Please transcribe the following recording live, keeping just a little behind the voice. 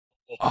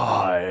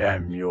I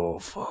am your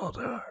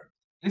father.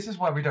 This is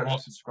why we don't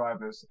have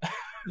subscribers.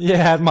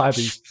 Yeah, it might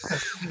be.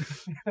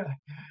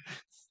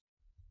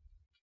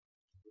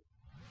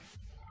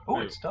 Oh,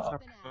 it's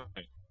dark.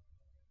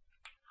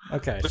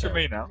 Okay, Look so at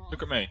me now.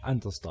 Look at me.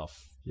 enter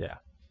stuff. Yeah.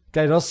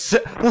 Okay,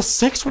 there's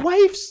 6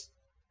 waves.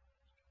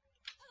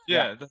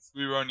 Yeah,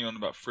 we were only on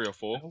about 3 or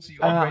 4. Also, you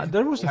upgraded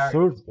There was a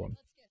characters. 3rd one.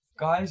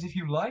 Guys, if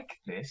you like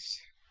this,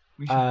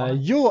 we should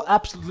You're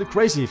absolutely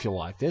crazy if you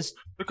like this.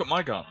 Look at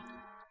my gun.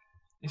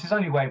 This is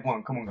only wave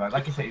 1. Come on, guys.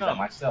 Like I said, it's like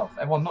myself.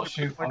 Everyone, not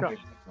shoot. I'm good.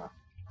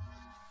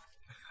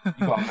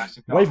 You got a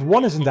massive gun. Wave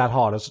 1 isn't that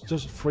hard. It's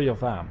just 3 of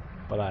them.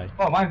 But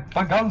Oh, my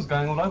gun's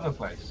going all over the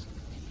place.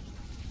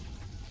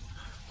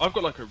 I've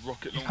got like a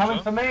rocket He's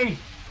launcher. coming for me.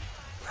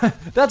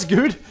 that's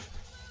good.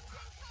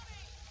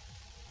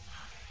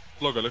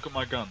 Vlogger, look at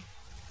my gun.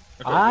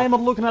 I'm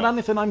not looking at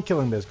anything. I'm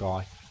killing this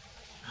guy.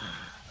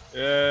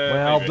 Yeah.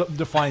 Well, maybe.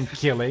 define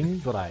killing,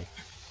 but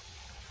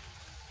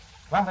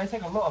Wow, they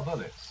take a lot of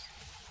bullets.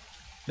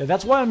 yeah,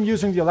 that's why I'm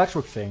using the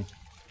electric thing.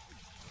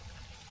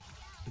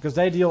 Because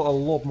they deal a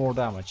lot more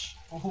damage.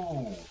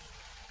 Ooh.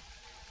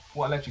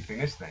 What electric thing?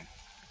 This thing?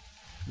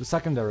 The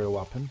secondary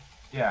weapon.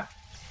 Yeah.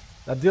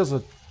 That deals a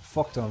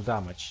fuck ton of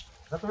damage.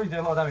 That really did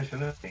a lot of damage for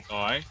nothing.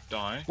 Die.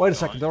 Wait a die,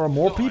 second, there are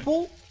more die.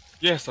 people?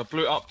 Yes, I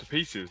blew it up to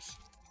pieces.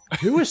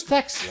 Who is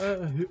Tex?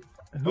 Who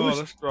Oh, is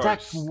that's gross.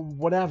 Tex?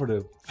 Whatever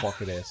the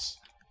fuck it is.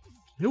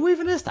 Who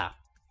even is that?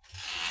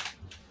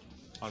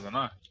 I don't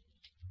know.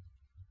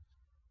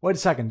 Wait a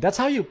second. That's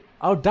how you.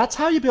 Oh, that's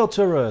how you build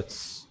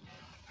turrets.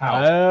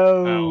 How?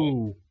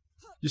 Oh.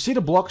 You see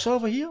the blocks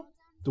over here?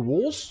 The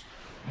walls?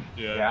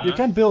 Yeah. You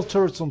can build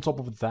turrets on top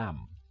of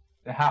them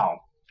How?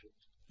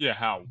 Yeah,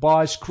 how?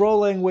 by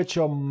scrolling with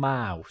your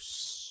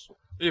mouse.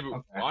 Yeah,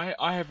 but Okay.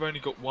 I have only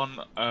got one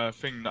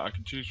thing that I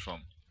can choose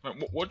from. Wait,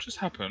 what just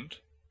happened?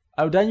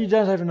 Oh, then you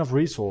don't have enough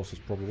resources,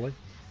 probably.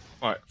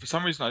 Right, for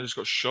some reason I just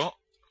got shot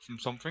from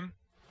something.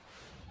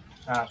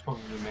 That's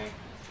probably me.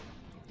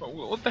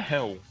 What the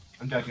hell?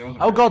 I'm joking. it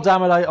wasn't Oh me. god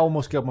damn it! I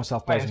almost killed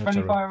myself Wait, is placing a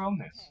friendly turret. fire on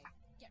this?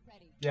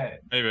 Yeah.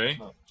 Maybe.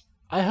 Look.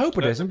 I hope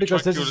it isn't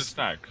because Try this and kill the is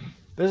stag.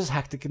 this is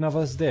hectic enough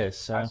as this.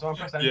 So. Alright, so I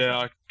pressed enter. Yeah,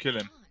 I could kill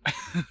him.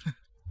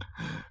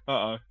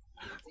 Uh-oh.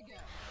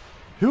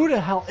 Who the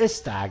hell is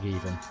Stag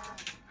even?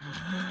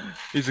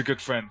 He's a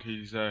good friend.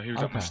 He was at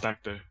my Okay. stag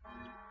do.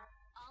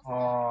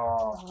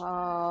 Oh.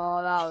 Oh,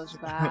 that was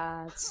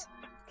bad.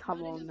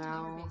 Come on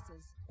now.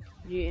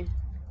 Yeah.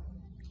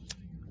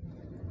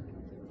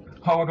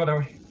 Oh my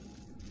god,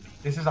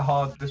 this is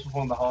this was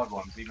one of the hard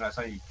ones, even though it's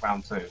only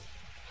round 2.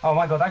 Oh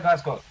my god, that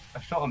guy's got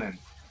a shot on him.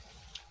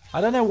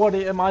 I don't know what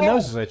my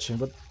nose is itching,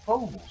 but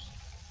Balls.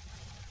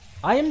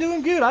 I am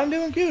doing good. I'm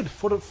doing good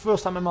for the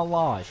first time in my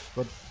life.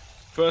 But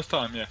First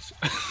time, yes.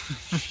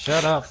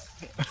 shut up.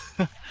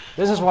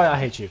 This is why I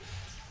hate you.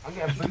 I'm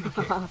getting booty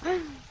kicked.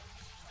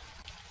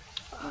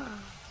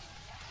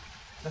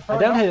 I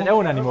don't hate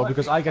Owen anymore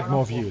because I get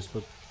more views.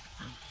 But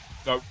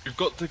No, we've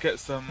got to get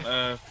some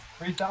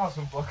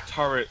 3,000 block.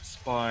 turrets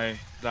by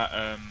that.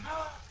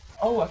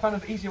 Oh, I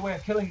found an easier way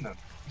of killing them.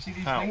 You see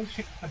these How? things?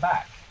 Shoot in the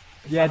back.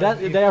 yeah,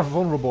 they are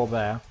vulnerable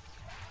there.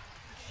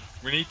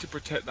 We need to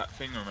protect that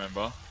thing,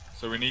 remember?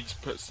 So we need to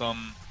put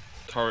some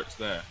turrets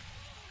there.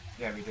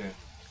 Yeah, we do.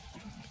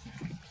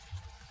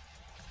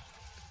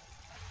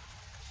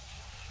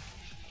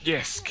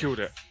 Yes, killed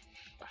it.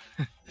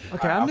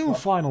 Okay, I'm doing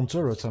fine on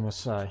turrets, I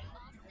must say.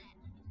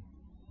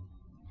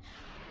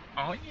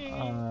 Oh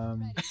yeah.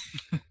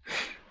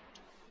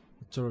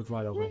 Turret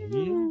right over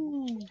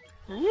here.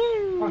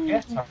 Oh,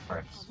 get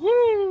turrets.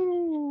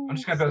 I'm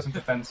just gonna build some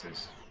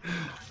defenses.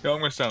 Yeah, I'm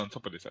going to stand on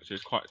top of this actually.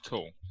 It's quite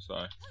tall, so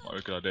might be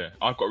a good idea.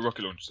 I've got a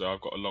rocket launcher, so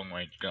I've got a long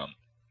range gun.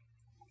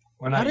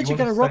 Well, How did you want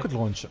get to a stay- rocket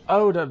launcher?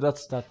 Oh,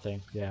 that's that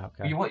thing. Yeah,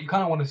 okay. You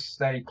kind of want to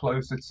stay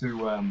closer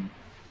to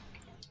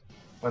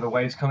where the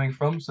wave's coming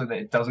from, so that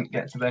it doesn't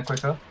get to there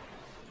quicker.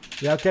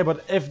 Yeah, okay,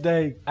 but if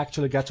they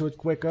actually get to it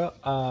quicker,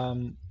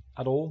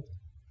 at all,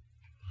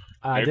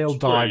 they'll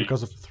die wave.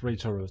 because of 3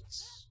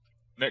 turrets.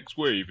 Next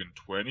wave in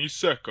 20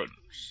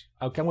 seconds.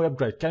 Oh, can we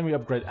upgrade? Can we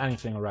upgrade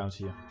anything around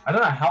here? I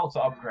don't know how to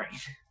upgrade.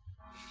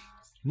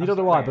 Neither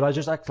do I, but I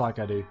just act like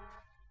I do.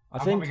 I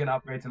I'm think. probably gonna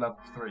upgrade to level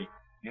 3.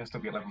 You'll still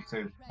get level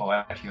 2. Well,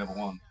 actually level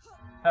 1.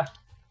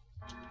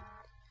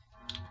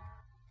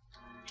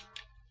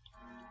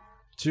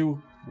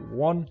 2,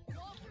 1.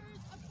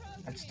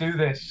 Let's do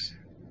this.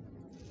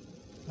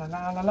 La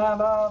la la la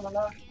la la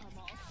la.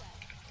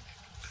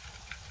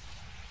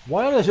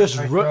 Why are they just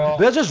Right, girl.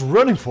 they're just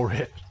running for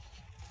it?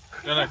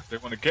 No, they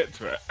want to get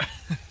to it.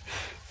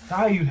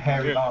 Die, you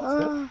hairy Yeah.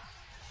 bastard.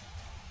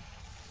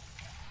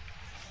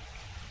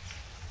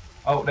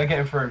 Oh, they're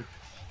getting through.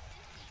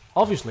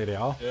 Obviously they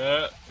are.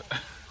 Yeah.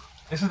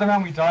 This is the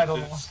round we died on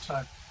last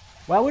time.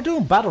 Well, we're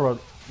doing better at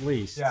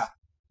least. Yeah.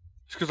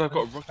 It's because I've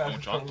got a rocket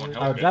launcher. I can't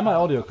help Then my it.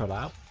 audio cut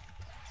out.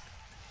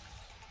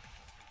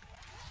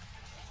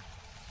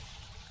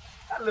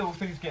 That little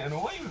thing's getting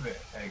away with it.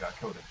 There you go, I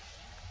killed it.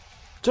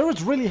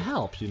 Turrets really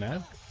help, you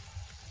know.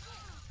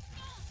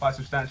 Quite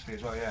substantially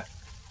as well, yeah.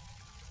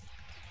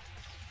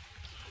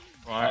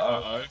 Right,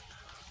 Uh-oh.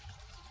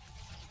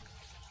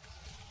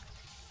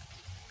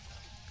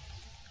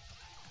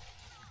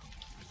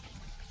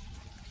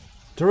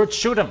 Turret,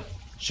 shoot him!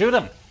 Shoot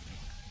him!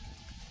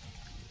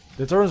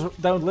 The turrets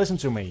don't listen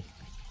to me.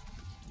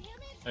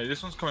 Hey,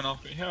 this one's coming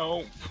after me.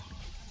 Help!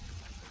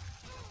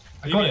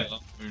 I got Leave it. me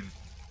alone.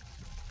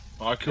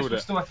 Oh, I This killed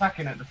was it. still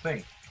attacking at the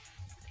thing.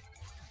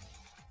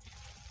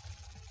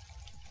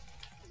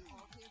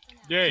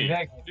 Yay!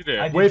 Yeah, You did.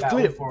 I did We've that all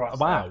cleared. for us,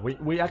 Wow, yeah.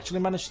 we actually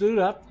managed to do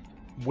that.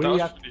 We, That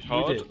was ac- pretty we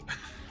hard. did.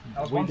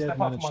 That was We one did step up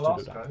manage from my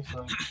to do last that.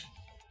 go, so...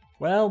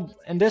 Well,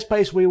 in this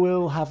pace, we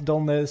will have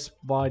done this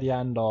by the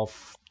end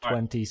of Right.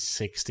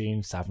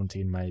 2016,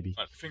 17 maybe.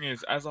 Like, the thing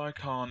is, as I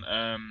can't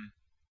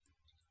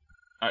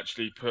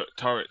actually put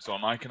turrets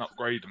on, I can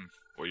upgrade them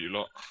for you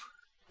lot.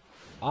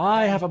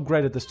 I have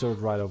upgraded this turret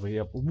right over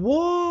here.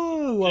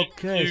 Whoa!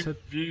 Okay, you, so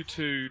you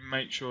to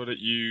make sure that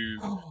you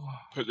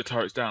put the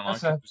turrets down.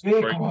 That's I can a just big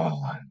upgrade them.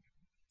 one.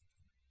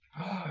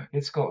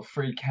 It's got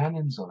 3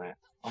 cannons on it.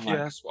 I'm Yeah,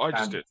 that's what I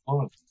just did.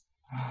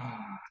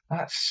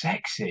 That's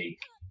sexy.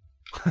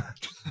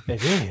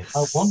 it is. I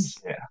want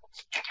it.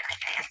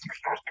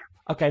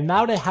 Okay,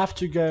 now they have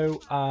to go.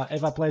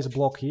 If I place a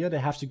block here, they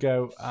have to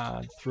go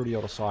through the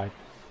other side.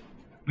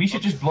 We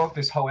should just block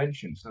this whole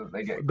entrance so that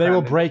they get. They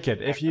will crammed in. break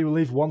it. If you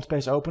leave one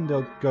space open,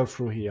 they'll go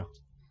through here.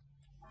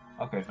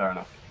 Okay, fair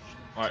enough.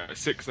 Right,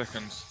 6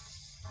 seconds.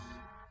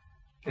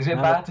 Is it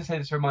No. bad to say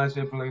this reminds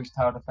me of Balloon's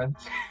tower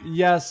defense?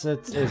 Yes,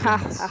 it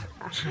isn't.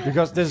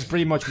 Because this is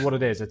pretty much what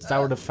it is. It's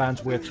tower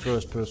defense with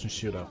first-person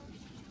shooter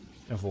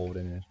involved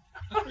in it.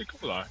 That's pretty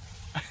cool, though.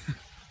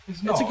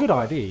 It's not. It's a good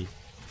idea.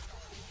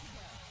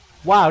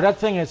 Wow, that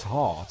thing is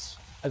hard.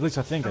 At least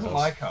I think It it doesn't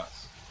does. like us.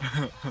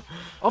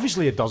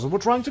 Obviously it doesn't. We're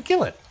trying to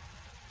kill it.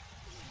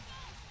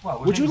 Well,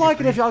 we Would you think like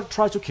it it's if I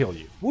tried to kill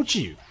you? Would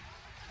you?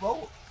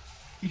 Well,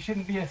 you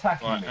shouldn't be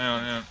attacking Right, me.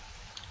 hang on.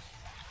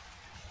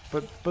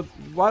 But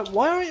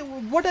why are you,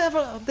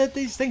 whatever did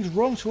these things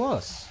wrong to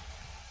us?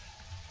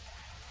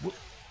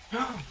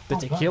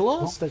 Did they kill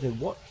us? Did they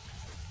what?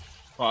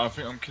 Right, I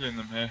think I'm killing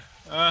them here.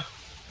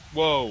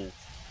 Whoa.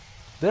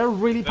 They're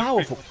really They're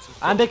powerful, pretty much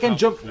and they can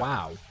just jump.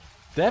 Wow,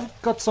 they've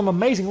got some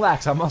amazing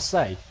legs, I must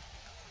say.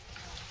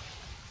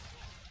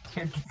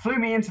 It flew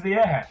me into the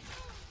air.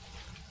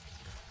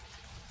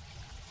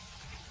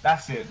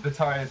 That's it. The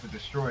tires are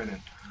destroying him.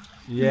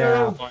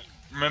 Yeah, Right,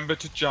 remember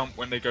to jump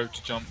when they go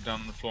to jump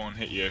down on the floor and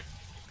hit you.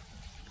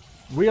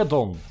 we are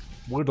done.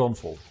 We're done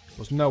for.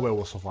 There's no way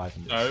we'll survive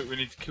in this. No, we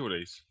need to kill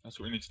these. That's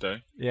what we need to do.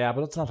 Yeah,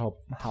 but that's not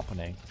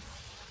happening.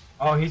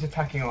 Oh, he's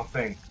attacking our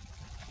thing.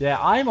 Yeah,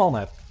 I'm on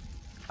it.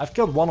 I've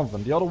killed one of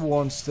them. The other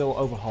one's still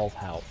over half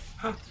health.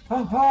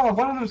 Oh,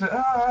 one of them's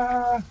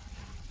Right,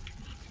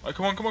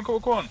 come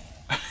on.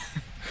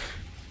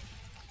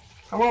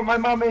 I want my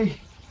mummy.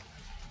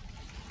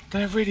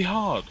 They're really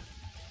hard.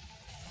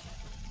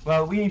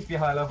 Well, we need to be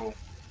high level.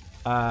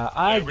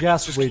 I Yeah,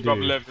 guess just we keep up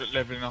do.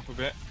 leveling up a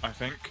bit, I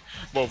think.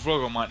 Well,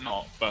 Vlogger might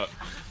not, but...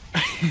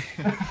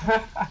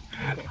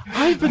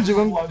 I've been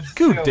doing One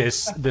good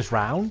still. this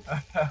round.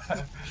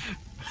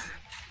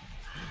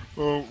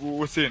 well,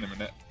 we'll see in a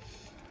minute.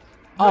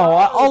 Oh,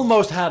 I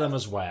almost had him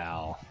as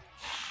well.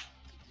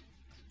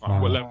 Right,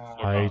 what level?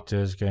 I hate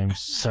this game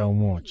so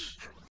much.